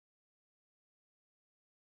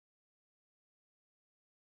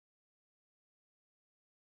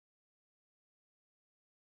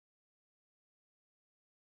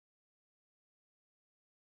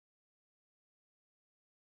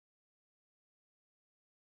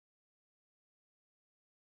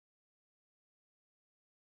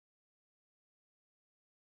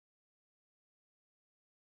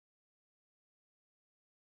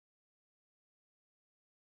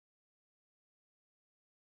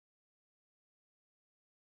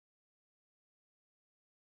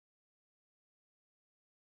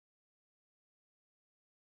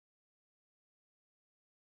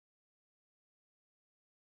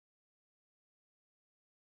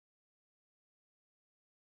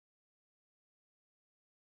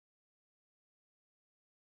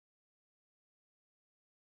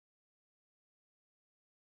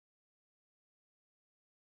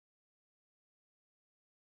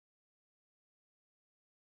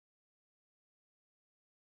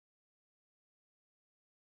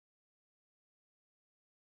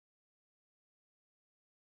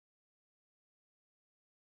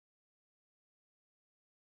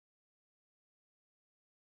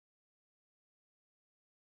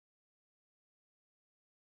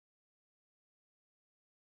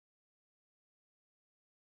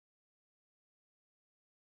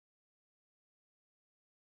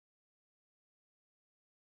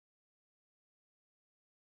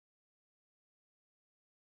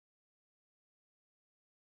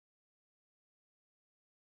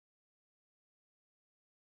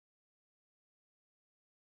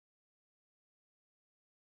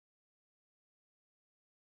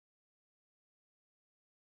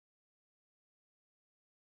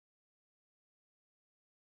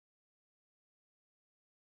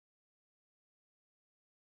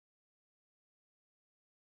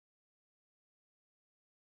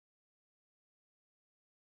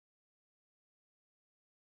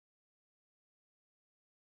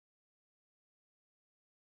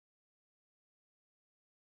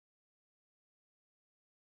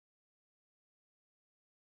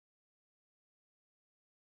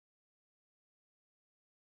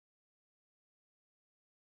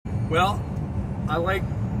Well, I like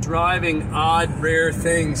driving odd, rare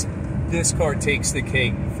things. This car takes the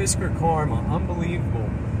cake. Fisker Karma, unbelievable.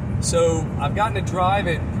 So I've gotten to drive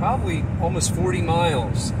it probably almost 40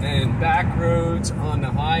 miles and back roads on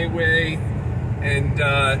the highway and,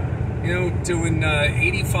 doing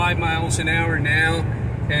 85 miles an hour now,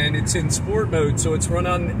 and it's in sport mode, so it's run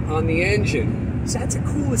on the engine. So that's the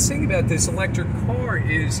coolest thing about this electric car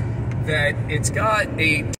is that it's got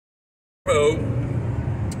a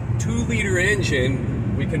 2-liter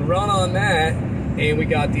engine. We can run on that, and we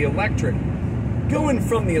got the electric. Going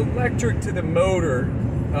from the electric to the motor,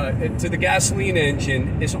 to the gasoline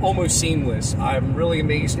engine is almost seamless. I'm really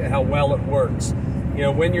amazed at how well it works. You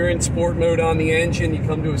know, when you're in sport mode on the engine, you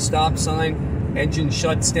come to a stop sign, engine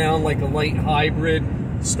shuts down like a light hybrid,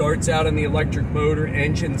 starts out on the electric motor,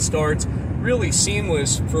 engine starts. Really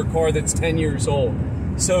seamless for a car that's 10 years old.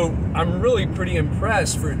 So I'm really pretty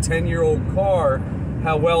impressed for a 10-year-old car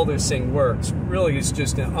how well this thing works. Really, it's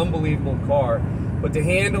just an unbelievable car. But the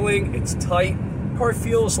handling, it's tight. The car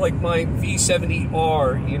feels like my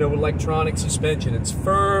V70R, electronic suspension. It's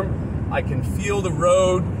firm, I can feel the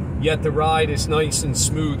road, yet the ride is nice and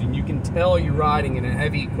smooth. And you can tell you're riding in a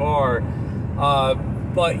heavy car,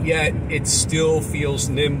 but yet it still feels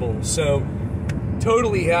nimble. So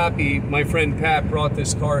totally happy my friend Pat brought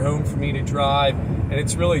this car home for me to drive, and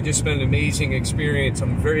it's really just been an amazing experience.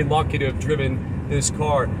 I'm very lucky to have driven this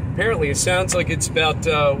car. Apparently it sounds like it's about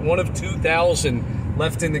one of 2,000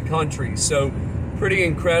 left in the country, so pretty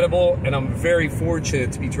incredible, and I'm very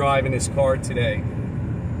fortunate to be driving this car today.